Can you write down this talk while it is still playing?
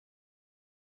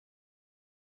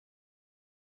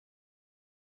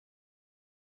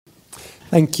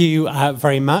Thank you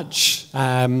very much.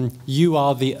 You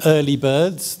are the early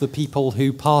birds, the people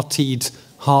who partied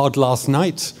hard last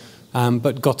night,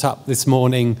 but got up this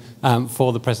morning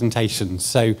for the presentation.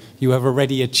 So you have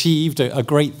already achieved a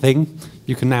great thing.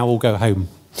 You can now all go home.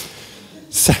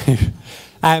 So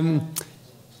the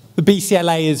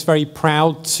BCLA is very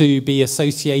proud to be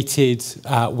associated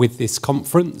with this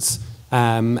conference.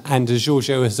 And as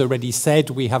Giorgio has already said,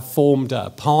 we have formed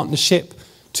a partnership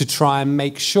to try and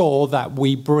make sure that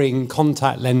we bring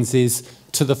contact lenses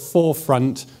to the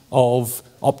forefront of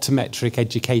optometric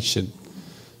education.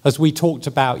 As we talked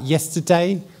about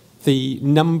yesterday, the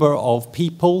number of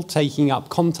people taking up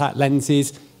contact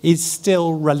lenses is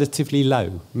still relatively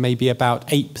low, maybe about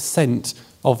 8%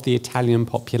 of the Italian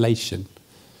population.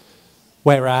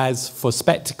 Whereas for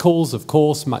spectacles, of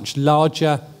course, much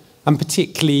larger, and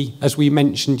particularly, as we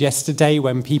mentioned yesterday,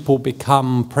 when people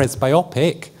become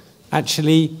presbyopic,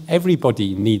 actually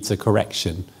everybody needs a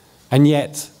correction. And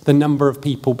yet the number of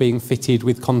people being fitted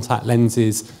with contact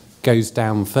lenses goes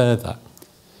down further.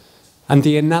 And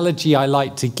the analogy I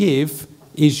like to give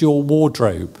is your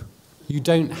wardrobe. You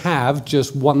don't have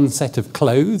just one set of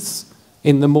clothes.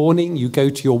 In the morning, you go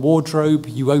to your wardrobe,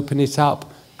 you open it up,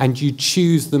 and you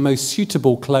choose the most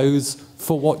suitable clothes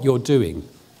for what you're doing.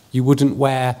 You wouldn't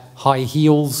wear high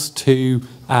heels to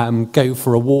go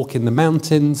for a walk in the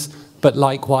mountains, but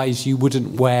likewise, you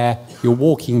wouldn't wear your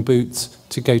walking boots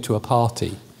to go to a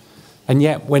party. And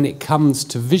yet, when it comes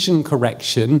to vision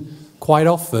correction, quite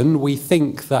often we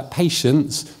think that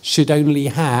patients should only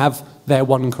have their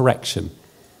one correction.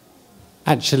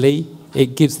 Actually,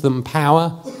 it gives them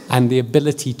power and the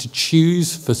ability to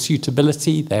choose for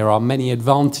suitability. There are many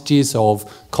advantages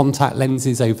of contact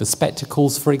lenses over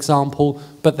spectacles, for example,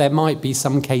 but there might be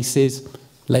some cases,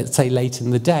 let's say late in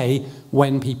the day,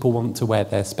 when people want to wear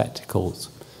their spectacles.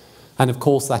 And of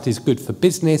course, that is good for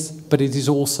business, but it is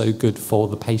also good for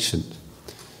the patient.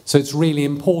 So it's really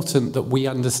important that we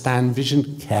understand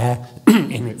vision care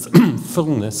in its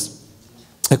fullness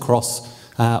across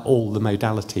all the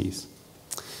modalities.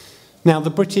 Now, the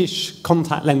British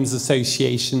Contact Lens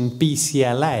Association,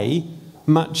 BCLA,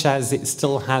 much as it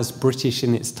still has British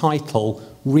in its title,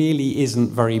 really isn't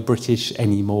very British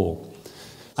anymore.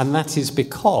 And that is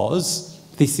because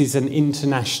this is an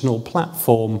international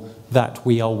platform that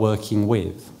we are working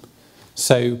with.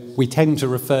 So we tend to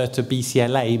refer to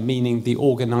BCLA, meaning the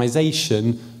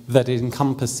organisation that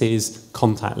encompasses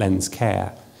contact lens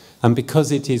care. And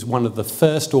because it is one of the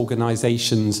first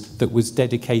organisations that was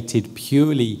dedicated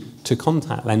purely to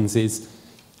contact lenses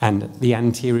and the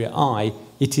anterior eye,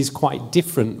 it is quite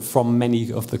different from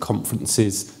many of the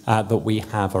conferences that we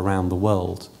have around the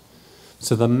world.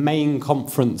 So the main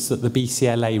conference that the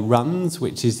BCLA runs,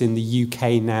 which is in the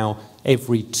UK now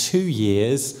every 2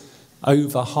 years,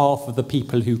 over half of the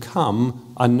people who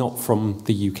come are not from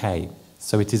the UK.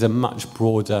 So it is a much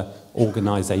broader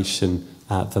organisation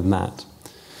than that.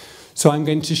 So I'm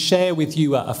going to share with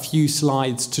you a few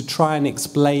slides to try and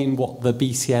explain what the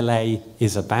BCLA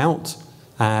is about.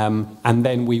 And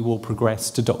then we will progress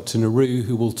to Dr. Naroo,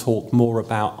 who will talk more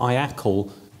about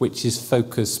IACLE, which is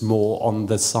focused more on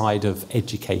the side of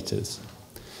educators.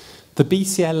 The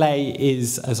BCLA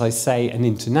is, as I say, an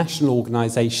international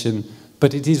organisation,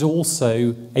 but it is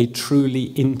also a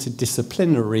truly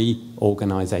interdisciplinary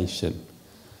organisation.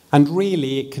 And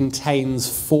really, it contains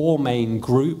 4 main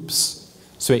groups.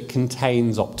 So it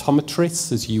contains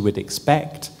optometrists, as you would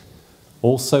expect,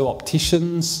 also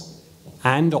opticians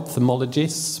and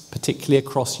ophthalmologists, particularly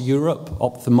across Europe.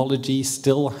 Ophthalmology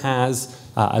still has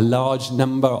a large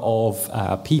number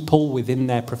of people within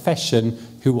their profession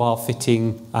who are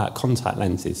fitting contact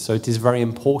lenses. So it is very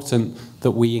important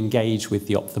that we engage with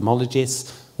the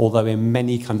ophthalmologists, although in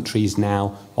many countries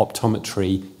now,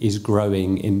 optometry is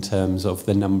growing in terms of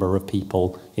the number of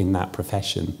people in that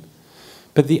profession.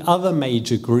 But the other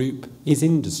major group is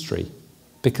industry,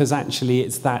 because actually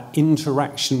it's that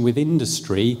interaction with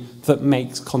industry that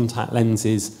makes contact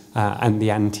lenses and the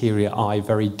anterior eye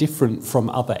very different from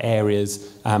other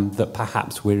areas that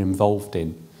perhaps we're involved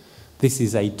in. This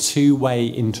is a two-way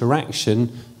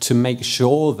interaction to make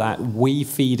sure that we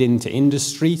feed into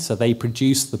industry so they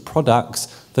produce the products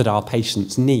that our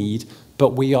patients need, but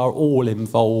we are all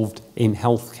involved in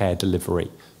healthcare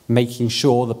delivery, making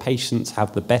sure the patients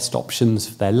have the best options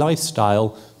for their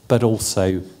lifestyle, but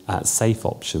also safe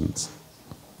options.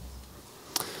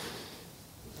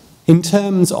 In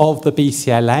terms of the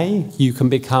BCLA, you can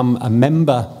become a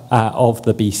member of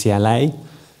the BCLA,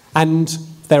 and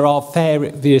there are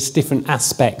various different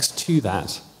aspects to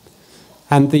that.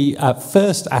 And the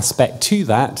first aspect to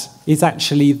that is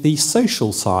actually the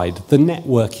social side, the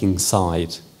networking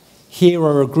side. here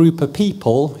are a group of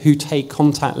people who take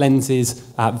contact lenses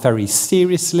very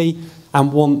seriously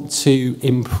and want to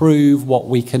improve what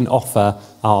we can offer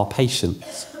our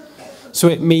patients. So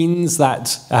it means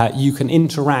that you can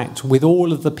interact with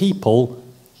all of the people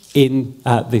in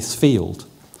this field.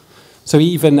 So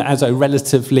even as a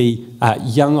relatively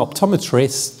young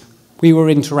optometrist, we were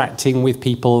interacting with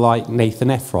people like Nathan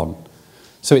Ephron.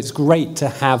 So it's great to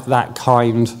have that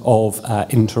kind of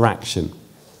interaction.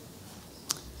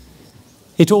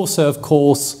 It also, of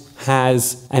course,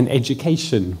 has an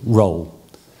education role.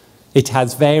 It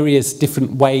has various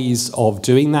different ways of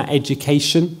doing that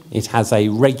education. It has a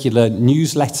regular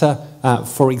newsletter,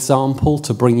 for example,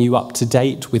 to bring you up to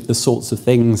date with the sorts of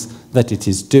things that it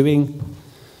is doing.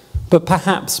 But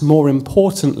perhaps more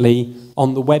importantly,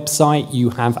 on the website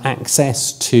you have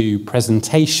access to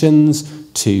presentations,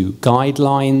 to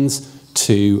guidelines,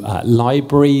 to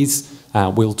libraries.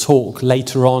 We'll talk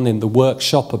later on in the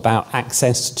workshop about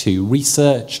access to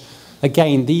research.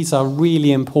 Again, these are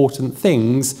really important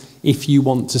things if you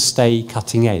want to stay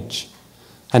cutting edge.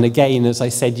 And again, as I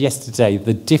said yesterday,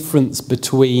 the difference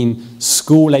between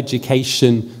school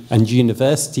education and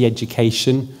university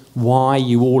education, why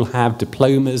you all have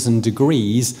diplomas and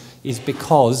degrees, is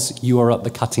because you are at the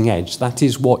cutting edge. That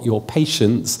is what your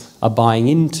patients are buying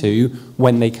into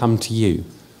when they come to you.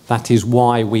 That is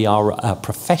why we are a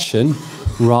profession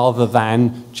rather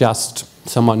than just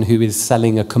someone who is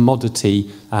selling a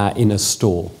commodity in a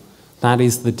store. That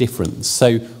is the difference.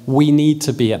 So we need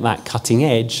to be at that cutting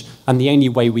edge, and the only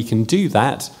way we can do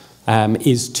that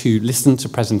is to listen to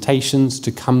presentations,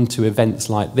 to come to events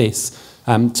like this,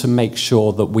 to make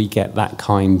sure that we get that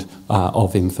kind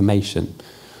of information.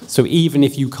 So even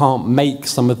if you can't make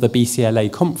some of the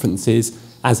BCLA conferences,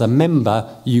 as a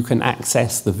member, you can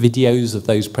access the videos of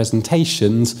those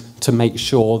presentations to make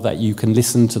sure that you can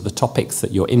listen to the topics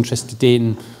that you're interested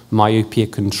in, myopia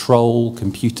control,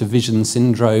 computer vision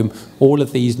syndrome, all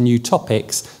of these new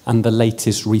topics and the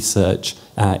latest research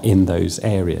in those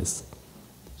areas.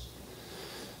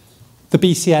 The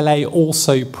BCLA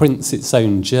also prints its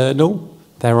own journal.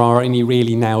 There are only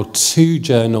really now 2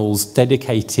 journals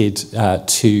dedicated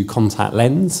to contact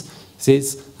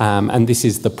lenses, and this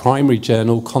is the primary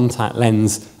journal, Contact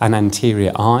Lens and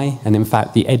Anterior Eye, and in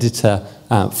fact the editor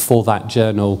for that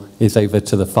journal is over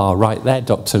to the far right there,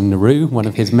 Dr. Naroo, one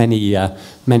of his many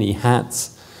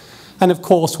hats. And of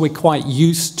course we're quite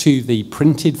used to the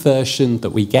printed version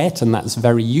that we get, and that's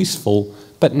very useful.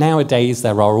 But nowadays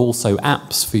there are also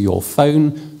apps for your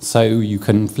phone, so you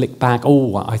can flick back.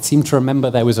 Oh, I seem to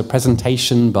remember there was a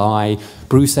presentation by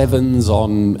Bruce Evans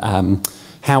on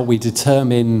how we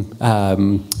determine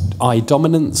eye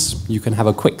dominance. You can have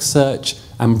a quick search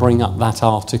and bring up that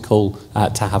article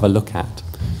to have a look at.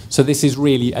 So this is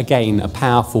really, again, a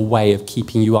powerful way of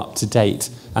keeping you up to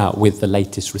date with the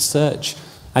latest research.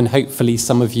 And hopefully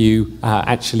some of you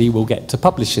actually will get to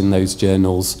publish in those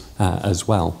journals as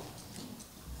well.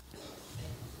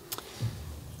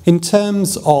 In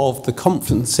terms of the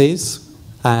conferences,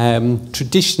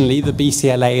 traditionally the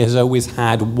BCLA has always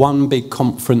had one big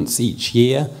conference each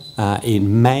year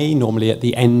in May, normally at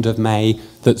the end of May,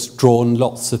 that's drawn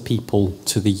lots of people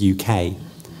to the UK.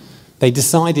 They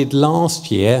decided last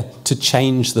year to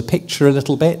change the picture a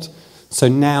little bit, so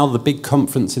now the big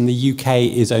conference in the UK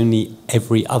is only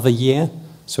every other year.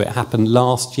 So it happened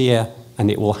last year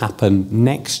and it will happen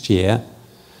next year.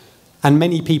 And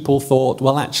many people thought,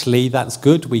 well, actually, that's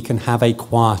good, we can have a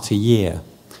quieter year.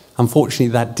 Unfortunately,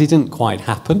 that didn't quite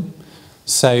happen.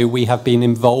 So we have been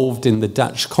involved in the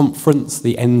Dutch conference,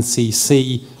 the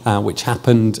NCC, which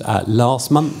happened last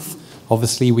month.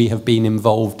 Obviously, we have been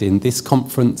involved in this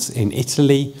conference in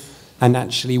Italy. And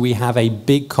actually, we have a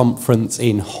big conference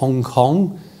in Hong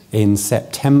Kong in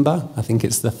September. I think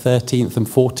it's the 13th and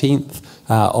 14th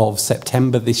of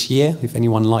September this year. If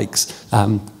anyone likes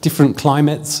different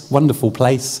climates, wonderful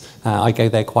place. I go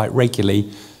there quite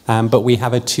regularly. But we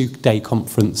have a 2-day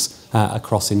conference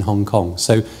across in Hong Kong.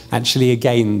 So actually,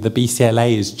 again, the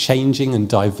BCLA is changing and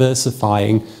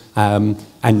diversifying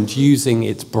and using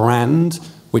its brand,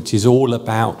 which is all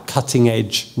about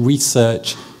cutting-edge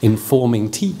research,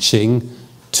 informing teaching,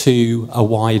 to a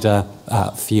wider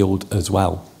field as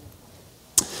well.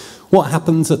 What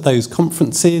happens at those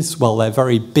conferences? Well, they're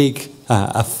very big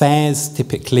affairs,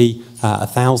 typically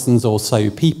thousands or so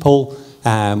people,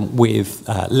 with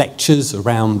lectures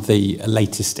around the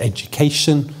latest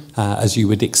education, as you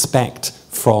would expect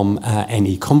from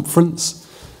any conference.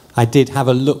 I did have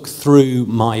a look through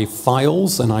my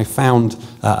files and I found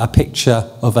a picture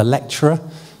of a lecturer.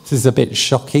 This is a bit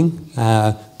shocking.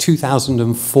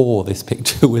 2004, this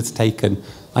picture was taken.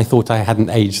 I thought I hadn't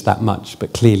aged that much,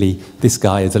 but clearly this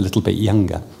guy is a little bit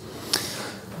younger.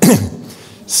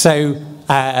 So,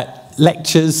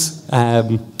 lectures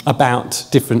about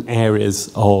different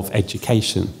areas of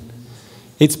education.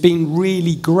 It's been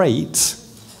really great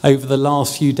over the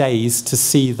last few days to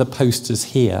see the posters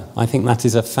here. I think that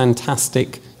is a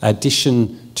fantastic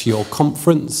addition to your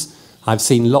conference. I've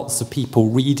seen lots of people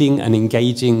reading and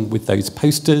engaging with those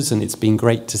posters, and it's been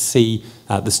great to see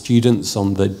the students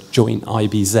on the joint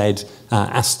IBZ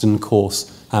Aston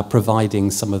course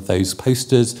providing some of those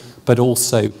posters, but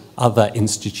also other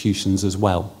institutions as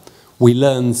well. We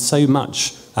learn so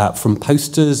much from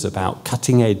posters about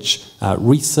cutting-edge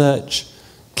research,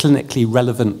 clinically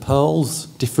relevant pearls,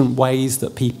 different ways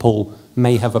that people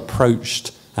may have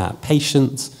approached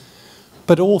patients.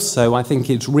 But also, I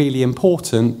think it's really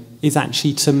important is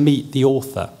actually to meet the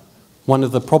author. One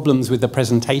of the problems with the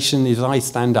presentation is I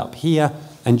stand up here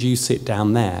and you sit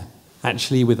down there.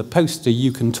 Actually, with a poster,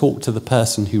 you can talk to the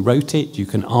person who wrote it. You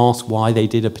can ask why they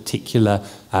did a particular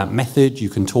method.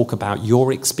 You can talk about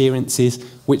your experiences,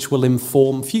 which will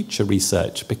inform future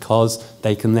research, because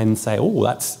they can then say, oh,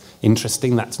 that's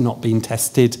interesting, that's not been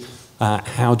tested.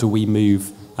 How do we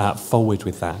move forward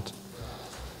with that?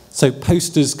 So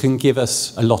posters can give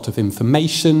us a lot of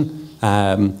information.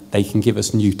 They can give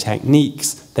us new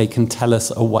techniques. They can tell us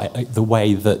the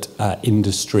way that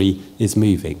industry is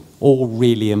moving. All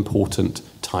really important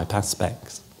type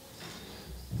aspects.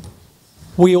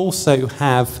 We also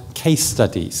have case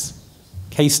studies.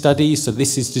 Case studies, so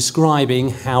this is describing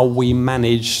how we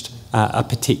managed a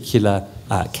particular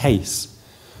case.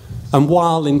 And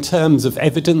while in terms of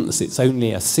evidence it's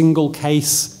only a single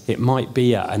case, it might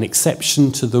be an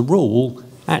exception to the rule,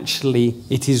 actually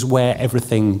it is where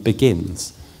everything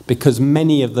begins, because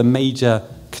many of the major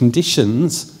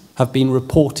conditions have been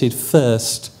reported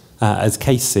first as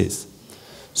cases.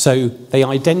 So they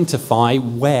identify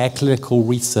where clinical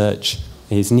research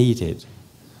is needed.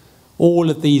 All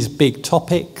of these big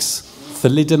topics,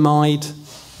 thalidomide,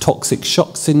 toxic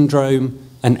shock syndrome,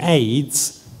 and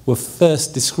AIDS, were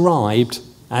first described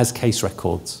as case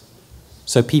records.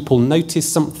 So people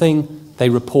noticed something, they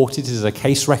reported it as a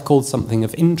case record, something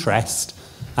of interest,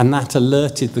 and that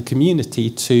alerted the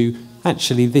community to,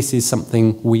 actually, this is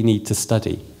something we need to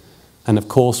study. And of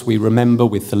course, we remember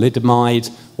with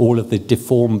thalidomide, all of the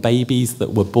deformed babies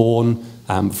that were born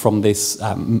from this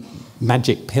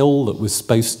magic pill that was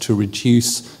supposed to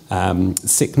reduce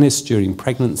sickness during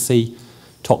pregnancy,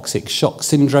 toxic shock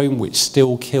syndrome, which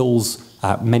still kills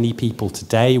many people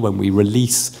today when we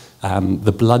release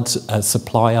the blood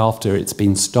supply after it's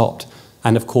been stopped,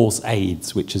 and of course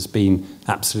AIDS, which has been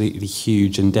absolutely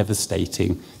huge and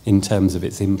devastating in terms of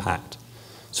its impact.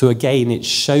 So again, it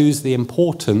shows the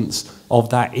importance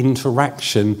of that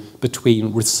interaction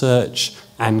between research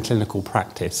and clinical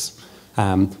practice.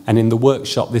 And in the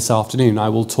workshop this afternoon, I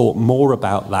will talk more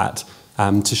about that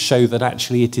to show that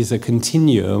actually it is a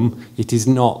continuum. It is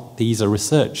not, these are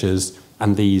researchers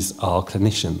and these are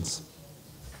clinicians.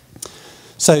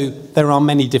 So there are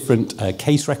many different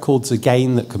case records,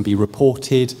 again, that can be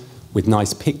reported with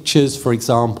nice pictures, for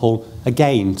example,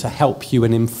 again, to help you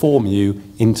and inform you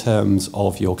in terms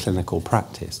of your clinical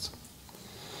practice.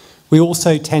 We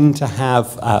also tend to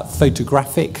have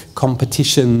photographic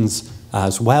competitions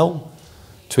as well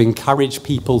to encourage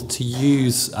people to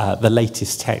use the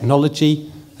latest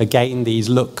technology. Again, these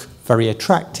look very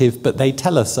attractive, but they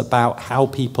tell us about how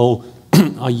people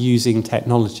are using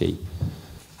technology.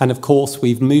 And of course,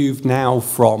 we've moved now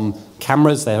from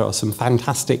cameras. There are some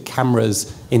fantastic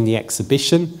cameras in the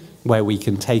exhibition where we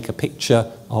can take a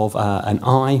picture of an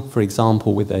eye, for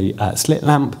example, with a slit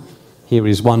lamp. Here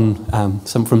is one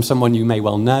from someone you may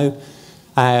well know,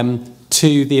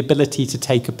 to the ability to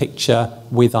take a picture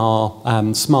with our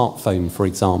smartphone, for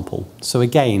example. So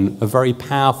again, a very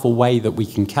powerful way that we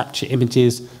can capture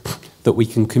images, that we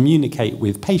can communicate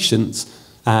with patients,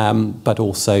 but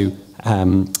also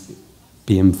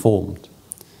be informed.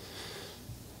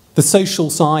 The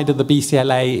social side of the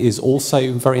BCLA is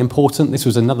also very important. This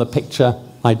was another picture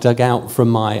I dug out from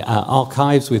my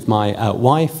archives with my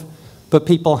wife. But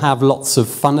people have lots of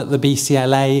fun at the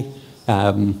BCLA.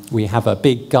 We have a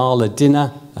big gala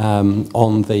dinner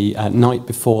on the night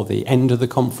before the end of the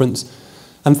conference.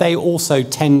 And they also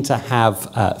tend to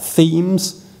have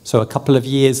themes. So a couple of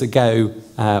years ago,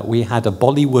 we had a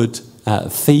Bollywood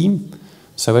theme.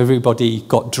 So everybody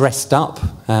got dressed up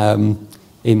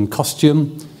in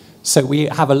costume. So we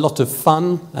have a lot of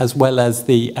fun as well as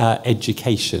the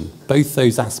education. Both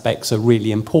those aspects are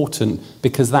really important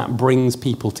because that brings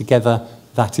people together.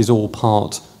 That is all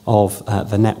part of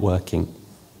the networking.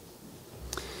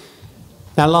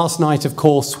 Now, last night, of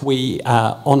course, we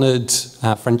honoured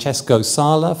Francesco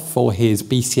Sala for his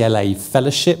BCLA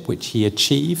fellowship, which he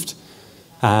achieved.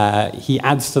 He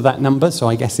adds to that number, so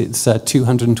I guess it's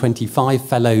 225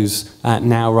 fellows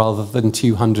now rather than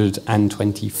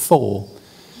 224.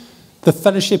 The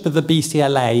fellowship of the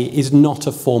BCLA is not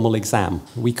a formal exam.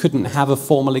 We couldn't have a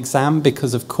formal exam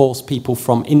because, of course, people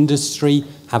from industry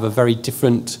have a very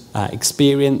different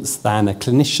experience than a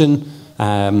clinician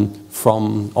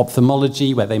from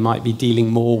ophthalmology, where they might be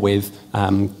dealing more with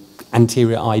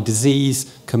anterior eye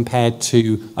disease compared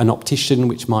to an optician,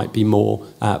 which might be more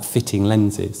fitting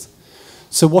lenses.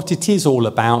 So what it is all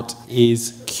about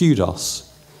is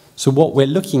kudos. So what we're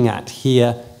looking at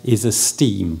here is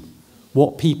esteem,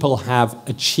 what people have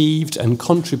achieved and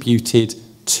contributed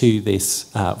to this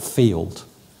field.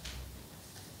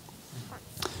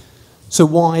 So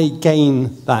why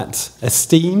gain that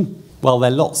esteem? Well,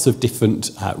 there are lots of different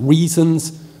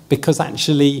reasons, because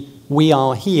actually we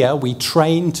are here, we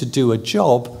train to do a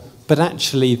job, but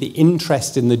actually the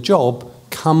interest in the job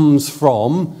comes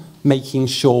from making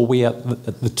sure we are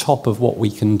at the top of what we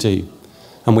can do.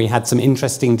 And we had some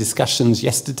interesting discussions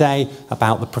yesterday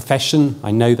about the profession.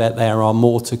 I know that there are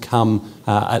more to come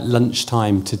at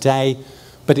lunchtime today,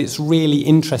 but it's really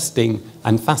interesting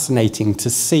and fascinating to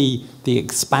see the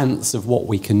expanse of what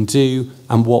we can do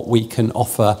and what we can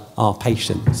offer our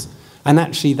patients. And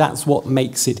actually, that's what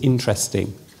makes it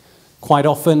interesting. Quite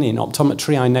often in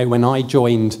optometry, I know when I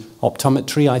joined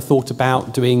optometry, I thought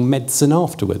about doing medicine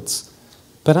afterwards.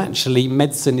 But actually,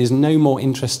 medicine is no more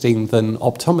interesting than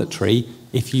optometry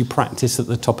if you practice at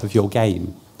the top of your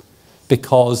game.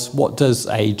 Because what does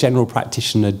a general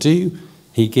practitioner do?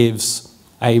 He gives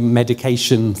a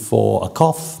medication for a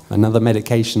cough, another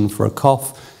medication for a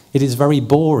cough. It is very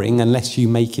boring unless you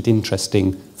make it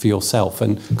interesting for yourself.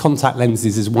 And contact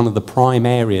lenses is one of the prime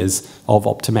areas of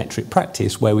optometric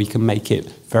practice where we can make it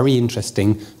very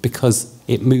interesting because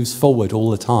it moves forward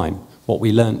all the time. What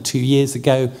we learned 2 years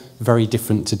ago, very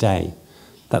different today.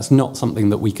 That's not something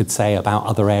that we could say about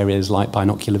other areas like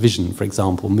binocular vision, for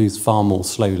example, moves far more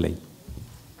slowly.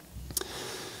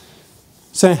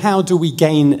 So how do we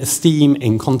gain esteem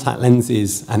in contact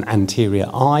lenses and anterior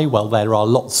eye? Well, there are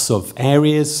lots of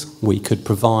areas. We could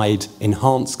provide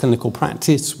enhanced clinical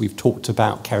practice. We've talked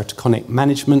about keratoconic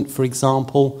management, for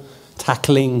example,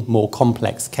 tackling more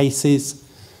complex cases.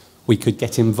 We could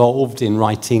get involved in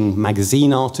writing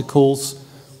magazine articles.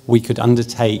 We could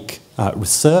undertake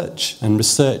research, and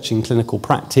research in clinical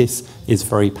practice is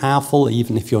very powerful,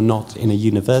 even if you're not in a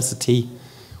university.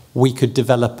 We could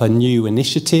develop a new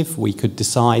initiative. We could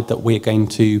decide that we're going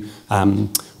to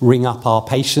ring up our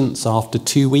patients after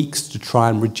 2 weeks to try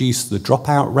and reduce the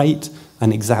dropout rate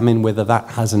and examine whether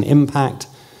that has an impact.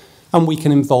 And we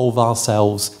can involve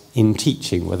ourselves in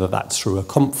teaching, whether that's through a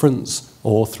conference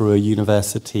or through a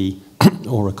university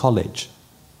or a college.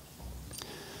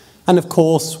 And of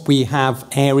course, we have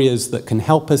areas that can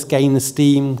help us gain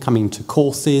esteem, coming to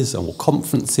courses or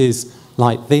conferences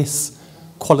like this,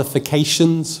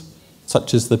 qualifications,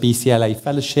 such as the BCLA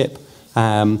fellowship,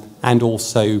 and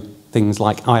also things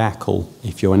like IACLE,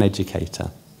 if you're an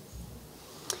educator.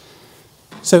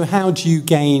 So how do you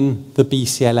gain the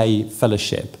BCLA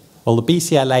fellowship? Well, the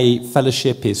BCLA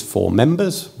fellowship is for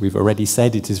members. We've already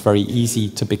said it is very easy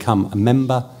to become a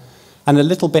member. And a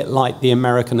little bit like the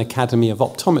American Academy of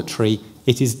Optometry,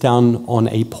 it is done on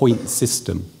a point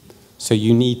system. So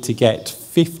you need to get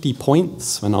 50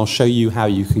 points, and I'll show you how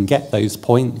you can get those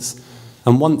points.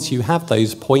 And once you have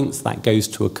those points, that goes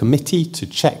to a committee to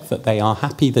check that they are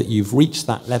happy that you've reached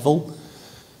that level.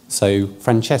 So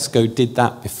Francesco did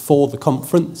that before the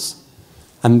conference.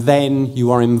 And then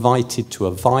you are invited to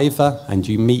a viva, and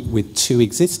you meet with 2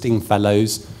 existing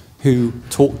fellows who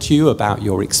talk to you about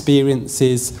your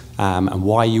experiences and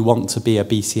why you want to be a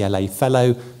BCLA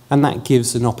fellow. And that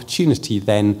gives an opportunity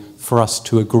then for us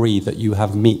to agree that you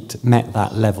have met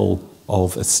that level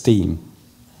of esteem.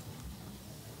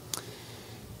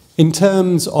 In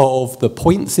terms of the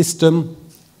point system,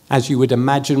 as you would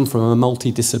imagine from a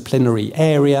multidisciplinary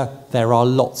area, there are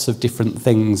lots of different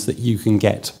things that you can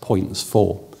get points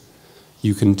for.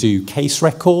 You can do case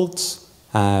records.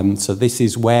 So this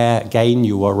is where, again,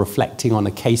 you are reflecting on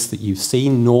a case that you've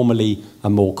seen, normally a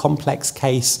more complex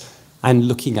case, and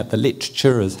looking at the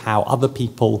literature as how other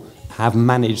people have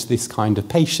managed this kind of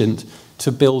patient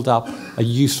to build up a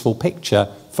useful picture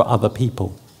for other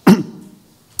people.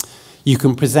 You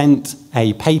can present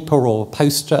a paper or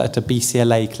poster at a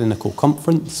BCLA clinical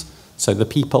conference. So the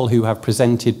people who have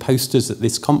presented posters at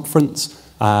this conference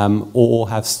or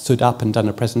have stood up and done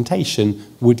a presentation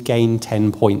would gain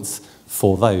 10 points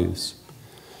for those.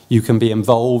 You can be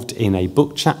involved in a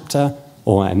book chapter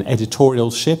or an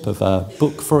editorialship of a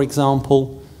book, for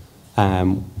example.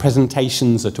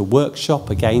 Presentations at a workshop.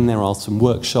 Again, there are some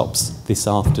workshops this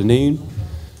afternoon.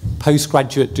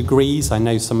 Postgraduate degrees. I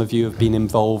know some of you have been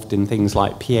involved in things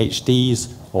like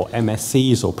PhDs or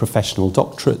MScs or professional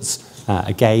doctorates.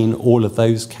 Again, all of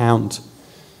those count.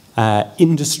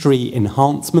 Industry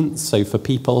enhancements. So for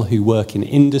people who work in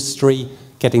industry,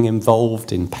 getting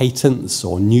involved in patents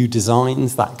or new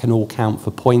designs, that can all count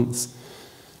for points.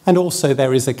 And also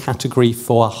there is a category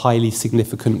for a highly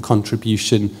significant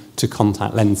contribution to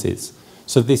contact lenses.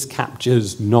 So this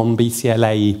captures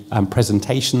non-BCLA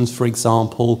presentations, for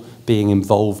example, being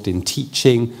involved in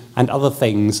teaching and other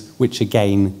things which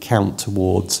again count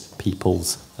towards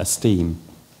people's esteem.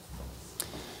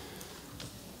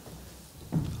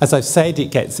 As I've said,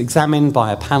 it gets examined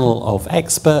by a panel of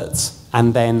experts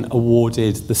and then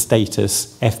awarded the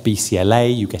status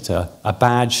FBCLA. You get a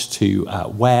badge to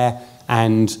wear,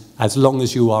 and as long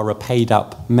as you are a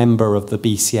paid-up member of the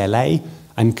BCLA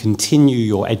and continue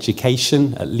your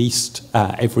education at least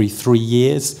every 3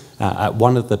 years at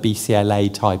one of the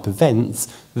BCLA-type events,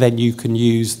 then you can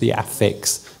use the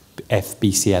affix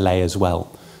FBCLA as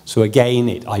well. So again,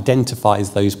 it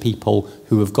identifies those people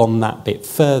who have gone that bit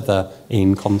further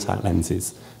in contact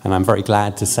lenses. And I'm very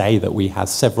glad to say that we have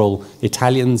several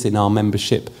Italians in our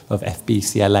membership of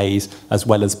FBCLAs, as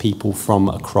well as people from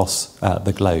across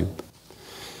the globe.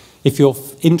 If you're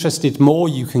interested more,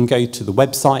 you can go to the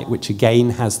website, which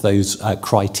again has those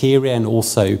criteria and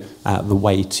also the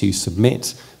way to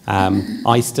submit.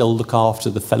 I still look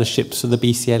after the fellowships for the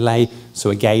BCLA,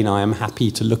 so again I am happy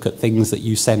to look at things that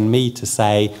you send me to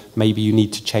say maybe you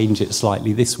need to change it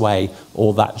slightly this way,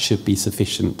 or that should be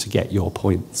sufficient to get your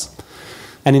points.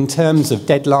 And in terms of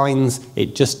deadlines,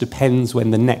 it just depends when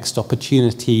the next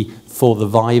opportunity for the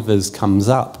vivas comes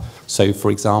up. So for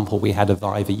example, we had a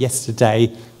viva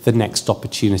yesterday. The next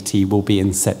opportunity will be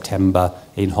in September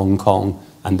in Hong Kong,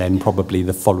 and then probably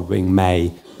the following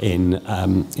May in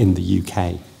the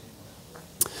UK.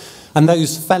 And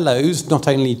those fellows, not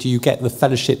only do you get the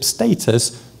fellowship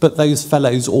status, but those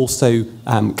fellows also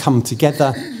come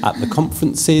together at the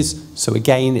conferences. So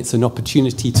again, it's an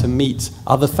opportunity to meet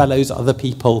other fellows, other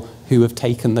people who have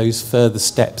taken those further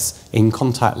steps in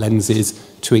contact lenses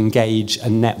to engage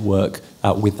and network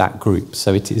with that group.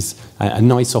 So it is a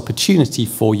nice opportunity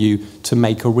for you to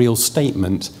make a real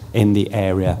statement in the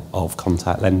area of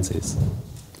contact lenses.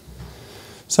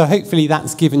 So hopefully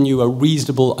that's given you a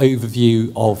reasonable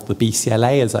overview of the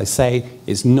BCLA. As I say,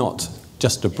 it's not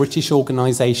just a British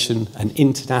organisation, an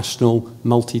international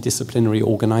multidisciplinary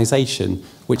organisation,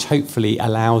 which hopefully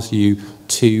allows you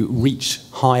to reach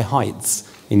high heights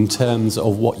in terms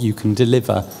of what you can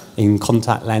deliver in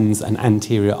contact lens and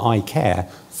anterior eye care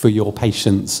for your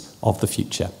patients of the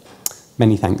future.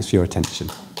 Many thanks for your attention.